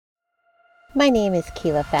My name is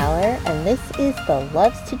Keela Fowler, and this is the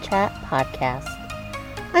Loves to Chat podcast.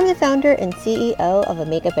 I'm the founder and CEO of a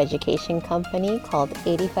makeup education company called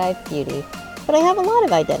 85 Beauty, but I have a lot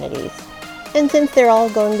of identities. And since they're all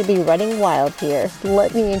going to be running wild here,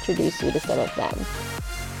 let me introduce you to some of them.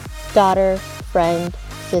 Daughter, friend,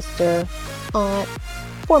 sister, aunt,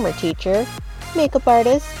 former teacher, makeup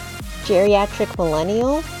artist, geriatric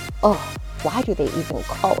millennial. Oh, why do they even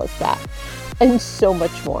call us that? And so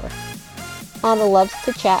much more. On the Loves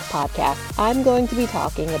to Chat podcast, I'm going to be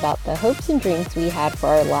talking about the hopes and dreams we had for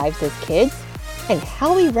our lives as kids and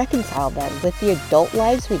how we reconcile them with the adult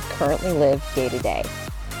lives we currently live day to day.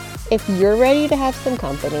 If you're ready to have some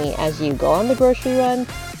company as you go on the grocery run,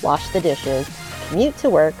 wash the dishes, commute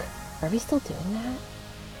to work, are we still doing that?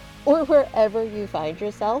 Or wherever you find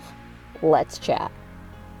yourself, let's chat.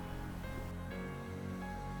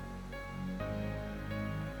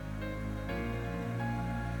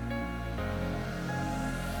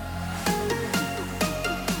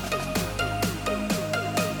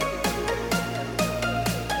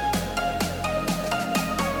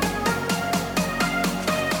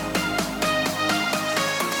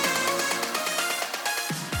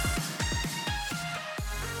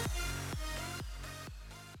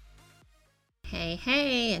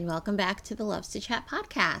 Hey, and welcome back to the Loves to Chat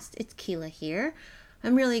podcast. It's Keela here.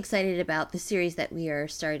 I'm really excited about the series that we are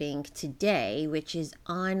starting today, which is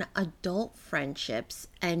on adult friendships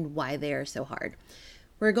and why they are so hard.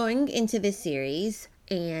 We're going into this series,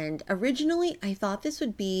 and originally I thought this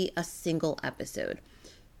would be a single episode,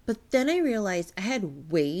 but then I realized I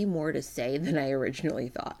had way more to say than I originally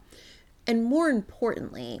thought. And more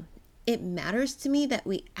importantly, it matters to me that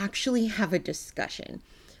we actually have a discussion.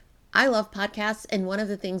 I love podcasts, and one of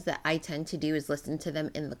the things that I tend to do is listen to them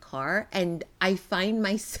in the car, and I find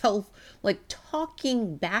myself like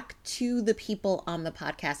talking back to the people on the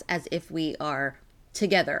podcast as if we are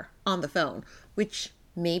together on the phone, which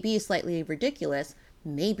maybe is slightly ridiculous,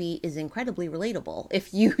 maybe is incredibly relatable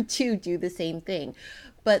if you too do the same thing.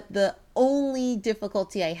 But the only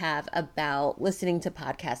difficulty I have about listening to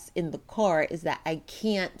podcasts in the car is that I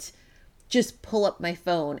can't just pull up my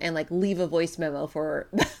phone and like leave a voice memo for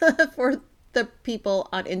for the people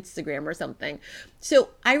on Instagram or something.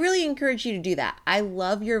 So I really encourage you to do that. I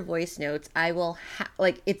love your voice notes. I will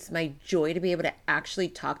it's my joy to be able to actually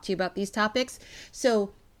talk to you about these topics.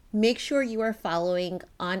 So make sure you are following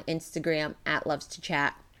on Instagram at Loves to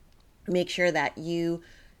Chat. Make sure that you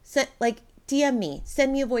DM me,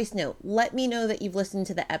 send me a voice note. Let me know that you've listened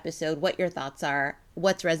to the episode, what your thoughts are,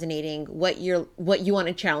 what's resonating, what you want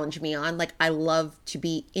to challenge me on. Like, I love to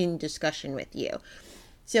be in discussion with you.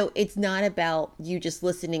 So it's not about you just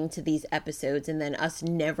listening to these episodes and then us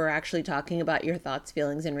never actually talking about your thoughts,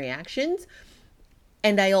 feelings, and reactions.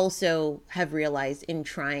 And I also have realized in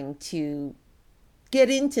trying to get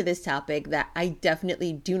into this topic that I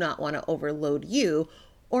definitely do not want to overload you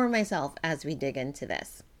or myself as we dig into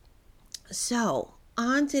this. So,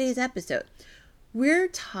 on today's episode, we're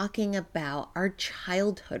talking about our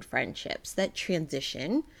childhood friendships that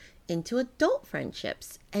transition into adult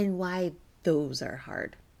friendships and why those are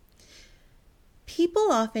hard. People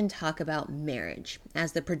often talk about marriage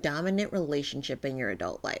as the predominant relationship in your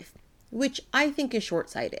adult life, which I think is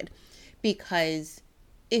short-sighted because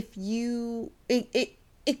it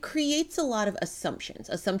creates a lot of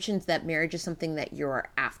assumptions that marriage is something that you're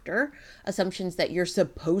after, assumptions that you're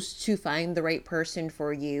supposed to find the right person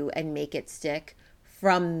for you and make it stick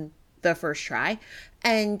from the first try,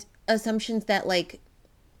 and assumptions that like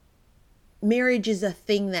marriage is a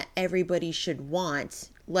thing that everybody should want,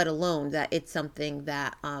 let alone that it's something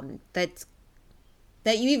that that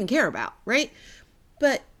you even care about, right?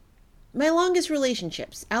 But my longest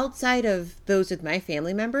relationships outside of those with my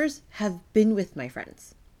family members have been with my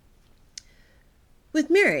friends. With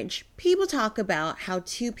marriage, people talk about how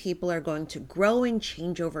two people are going to grow and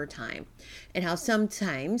change over time, and how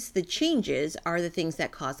sometimes the changes are the things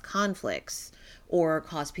that cause conflicts or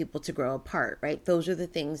cause people to grow apart, right? Those are the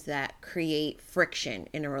things that create friction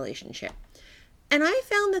in a relationship. And I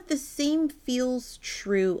found that the same feels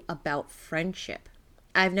true about friendship.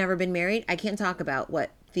 I've never been married. I can't talk about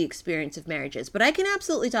what the experience of marriage is, but I can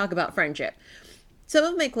absolutely talk about friendship. Some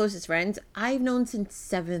of my closest friends I've known since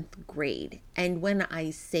 7th grade. And when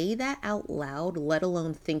I say that out loud, let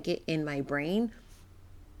alone think it in my brain,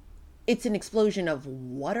 it's an explosion of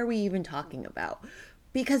what are we even talking about?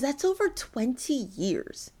 Because that's over 20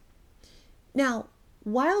 years. Now,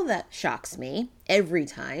 while that shocks me every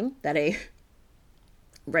time that I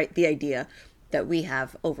write the idea that we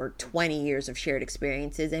have over 20 years of shared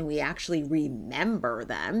experiences and we actually remember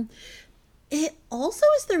them, it also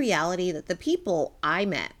is the reality that the people I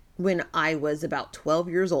met when I was about 12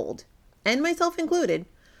 years old, and myself included,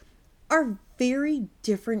 are very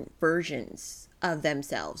different versions of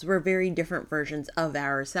themselves. We're very different versions of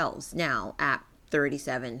ourselves now at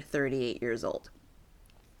 37, 38 years old.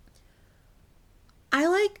 I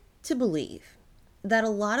like to believe that a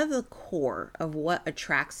lot of the core of what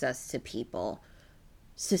attracts us to people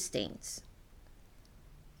sustains.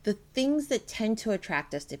 The things that tend to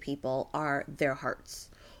attract us to people are their hearts,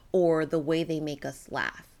 or the way they make us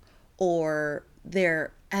laugh, or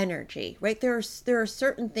their energy, right? There are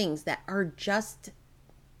certain things that are just,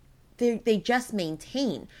 they just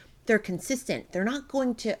maintain. They're consistent. They're not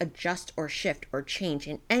going to adjust or shift or change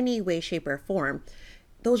in any way, shape, or form.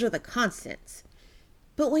 Those are the constants.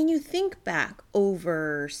 But when you think back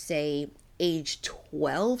over, say, age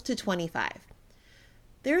 12 to 25,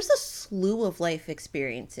 there's a slew of life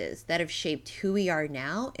experiences that have shaped who we are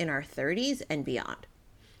now in our 30s and beyond.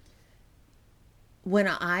 When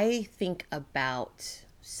I think about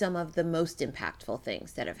some of the most impactful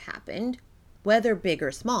things that have happened, whether big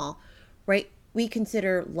or small, right? We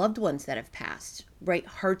consider loved ones that have passed, right?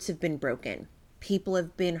 Hearts have been broken. People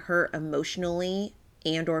have been hurt emotionally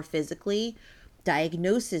and or physically.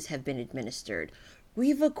 Diagnoses have been administered.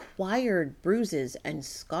 We've acquired bruises and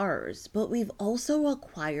scars, but we've also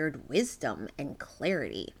acquired wisdom and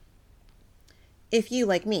clarity. If you,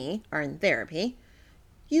 like me, are in therapy,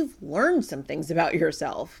 you've learned some things about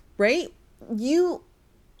yourself, right? You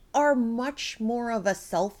are much more of a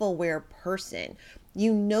self-aware person.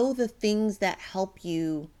 You know the things that help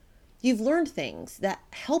you. You've learned things that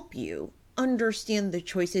help you understand the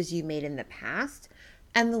choices you made in the past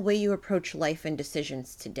and the way you approach life and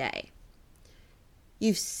decisions today.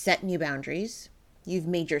 You've set new boundaries. You've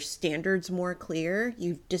made your standards more clear.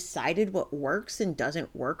 You've decided what works and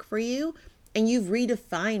doesn't work for you. And you've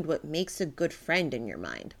redefined what makes a good friend in your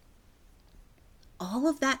mind. All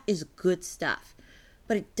of that is good stuff,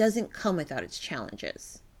 but it doesn't come without its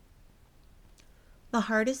challenges. The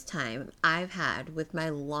hardest time I've had with my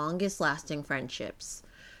longest lasting friendships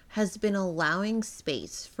has been allowing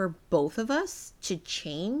space for both of us to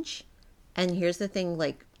change. And here's the thing,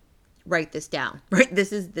 like, write this down, right?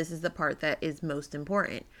 This is the part that is most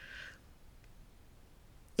important.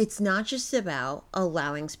 It's not just about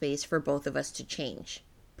allowing space for both of us to change,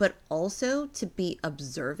 but also to be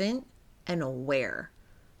observant and aware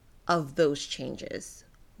of those changes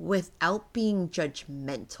without being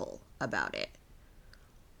judgmental about it.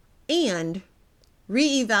 And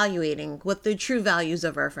reevaluating what the true values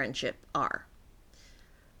of our friendship are.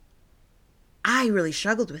 I really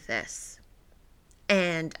struggled with this.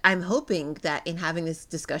 And I'm hoping that in having this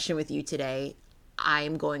discussion with you today,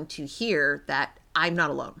 I'm going to hear that I'm not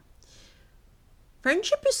alone.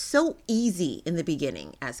 Friendship is so easy in the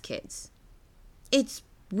beginning as kids. It's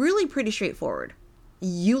really pretty straightforward.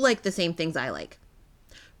 You like the same things I like.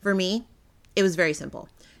 For me, it was very simple.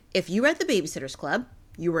 If you read The Babysitter's Club,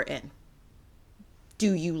 you were in.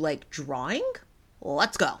 Do you like drawing?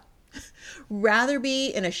 Let's go. Rather be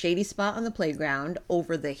in a shady spot on the playground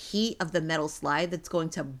over the heat of the metal slide that's going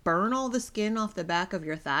to burn all the skin off the back of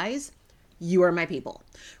your thighs? You are my people,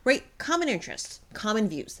 right? Common interests, common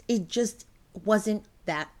views. It just wasn't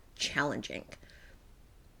that challenging.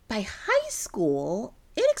 By high school,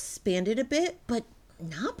 it expanded a bit, but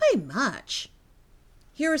not by much.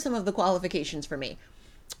 Here are some of the qualifications for me.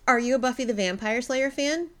 Are you a Buffy the Vampire Slayer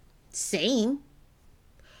fan? Same.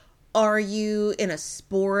 Are you in a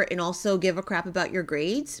sport and also give a crap about your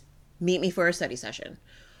grades? Meet me for a study session.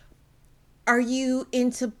 Are you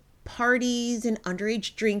into parties and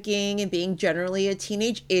underage drinking and being generally a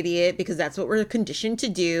teenage idiot because that's what we're conditioned to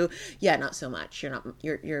do? Yeah, not so much.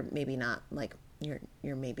 You're maybe not like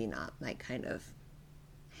you're maybe not my kind of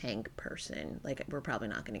hang person. Like, we're probably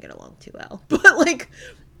not going to get along too well. But like,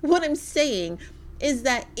 what I'm saying is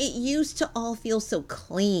that it used to all feel so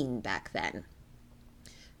clean back then.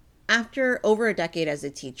 After over a decade as a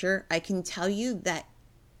teacher, I can tell you that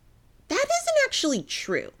isn't actually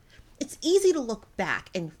true. It's easy to look back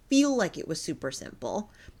and feel like it was super simple.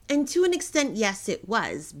 And to an extent, yes, it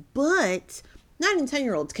was. But 9 and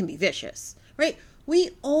 10-year-olds can be vicious, right?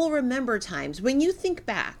 We all remember times when you think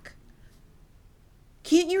back.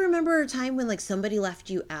 Can't you remember a time when like somebody left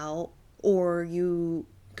you out, or you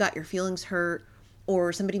got your feelings hurt,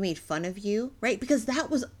 or somebody made fun of you, right? Because that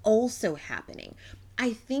was also happening.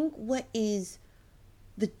 I think what is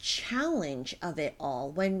the challenge of it all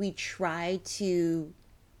when we try to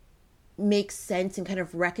make sense and kind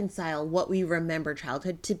of reconcile what we remember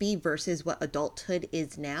childhood to be versus what adulthood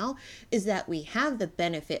is now is that we have the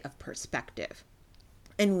benefit of perspective.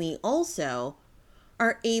 And we also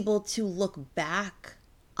are able to look back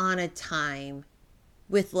on a time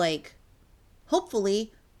with like,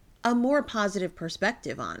 hopefully, a more positive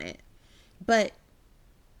perspective on it. But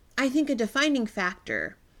I think a defining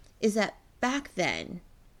factor is that back then,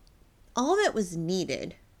 all that was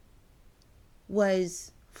needed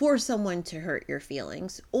was for someone to hurt your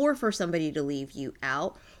feelings, or for somebody to leave you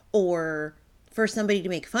out, or for somebody to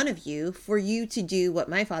make fun of you, for you to do what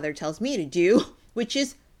my father tells me to do, which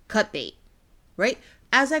is cut bait, right?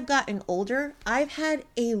 As I've gotten older, I've had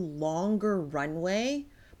a longer runway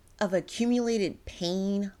of accumulated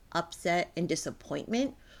pain, upset, and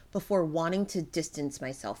disappointment before wanting to distance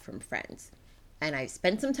myself from friends. And I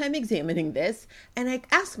spent some time examining this, and I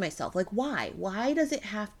asked myself, like, why? Why does it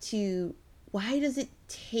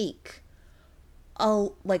take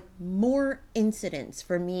more incidents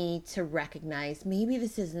for me to recognize maybe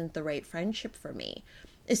this isn't the right friendship for me,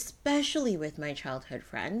 especially with my childhood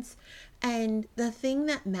friends? And the thing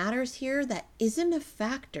that matters here that isn't a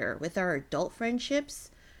factor with our adult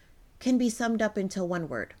friendships can be summed up into one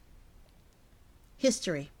word: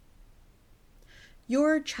 history.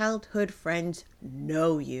 Your childhood friends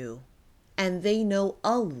know you, and they know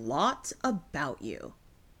a lot about you.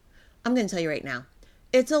 I'm going to tell you right now,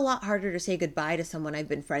 it's a lot harder to say goodbye to someone I've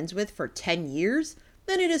been friends with for 10 years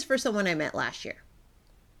than it is for someone I met last year.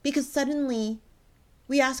 Because suddenly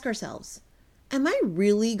we ask ourselves, am I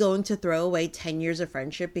really going to throw away 10 years of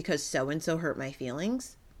friendship because so-and-so hurt my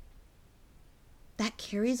feelings? That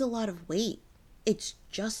carries a lot of weight. It's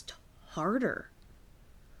just harder.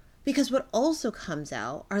 Because what also comes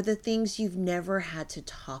out are the things you've never had to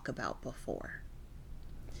talk about before.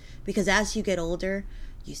 Because as you get older,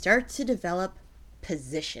 you start to develop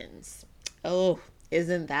positions. Oh,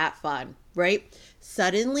 isn't that fun, right?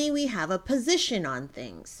 Suddenly we have a position on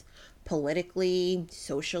things. Politically,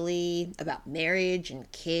 socially, about marriage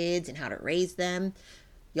and kids and how to raise them.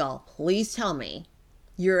 Y'all, please tell me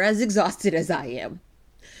you're as exhausted as I am.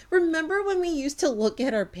 Remember when we used to look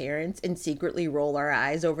at our parents and secretly roll our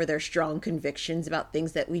eyes over their strong convictions about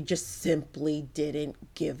things that we just simply didn't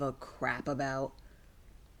give a crap about?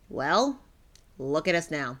 Well, look at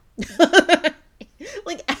us now.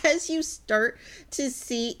 Like, as you start to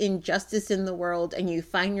see injustice in the world and you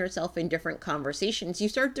find yourself in different conversations, you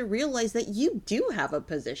start to realize that you do have a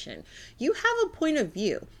position. You have a point of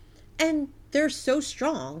view. And they're so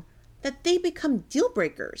strong that they become deal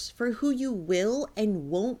breakers for who you will and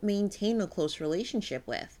won't maintain a close relationship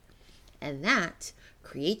with. And that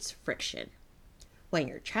creates friction when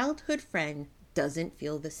your childhood friend doesn't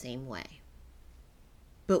feel the same way.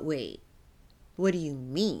 But wait, what do you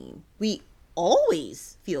mean? We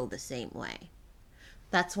always feel the same way.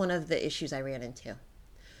 That's one of the issues I ran into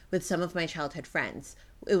with some of my childhood friends.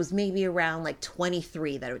 It was maybe around like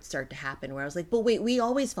 23 that it would start to happen, where I was like, but wait, we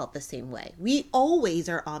always felt the same way. We always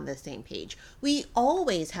are on the same page. We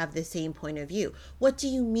always have the same point of view. What do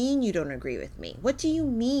you mean you don't agree with me? What do you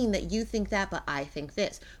mean that you think that, but I think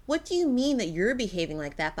this? What do you mean that you're behaving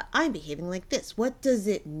like that, but I'm behaving like this? What does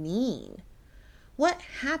it mean? What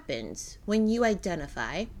happens when you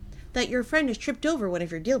identify that your friend has tripped over one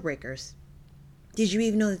of your deal breakers? Did you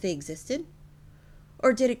even know that they existed?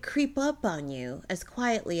 Or did it creep up on you as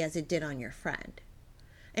quietly as it did on your friend?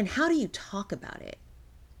 And how do you talk about it?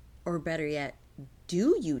 Or better yet,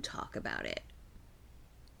 do you talk about it?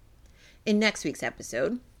 In next week's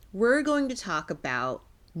episode, we're going to talk about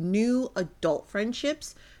new adult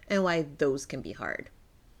friendships and why those can be hard.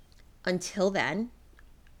 Until then,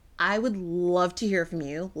 I would love to hear from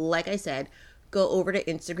you. Like I said, go over to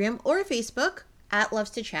Instagram or Facebook at Loves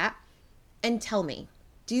to Chat and tell me,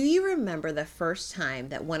 do you remember the first time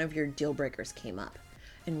that one of your deal breakers came up?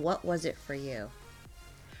 And what was it for you?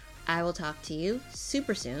 I will talk to you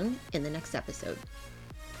super soon in the next episode.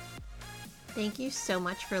 Thank you so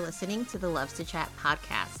much for listening to the Loves to Chat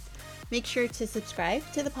podcast. Make sure to subscribe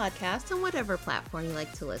to the podcast on whatever platform you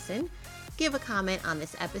like to listen. Give a comment on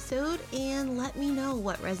this episode and let me know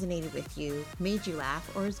what resonated with you, made you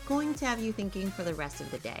laugh, or is going to have you thinking for the rest of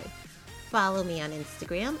the day. Follow me on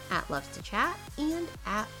Instagram at Loves to Chat and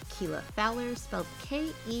at Keela Fowler, spelled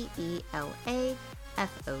Keelafowler.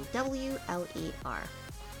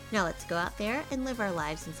 Now let's go out there and live our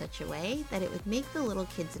lives in such a way that it would make the little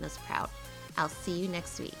kids in us proud. I'll see you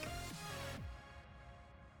next week.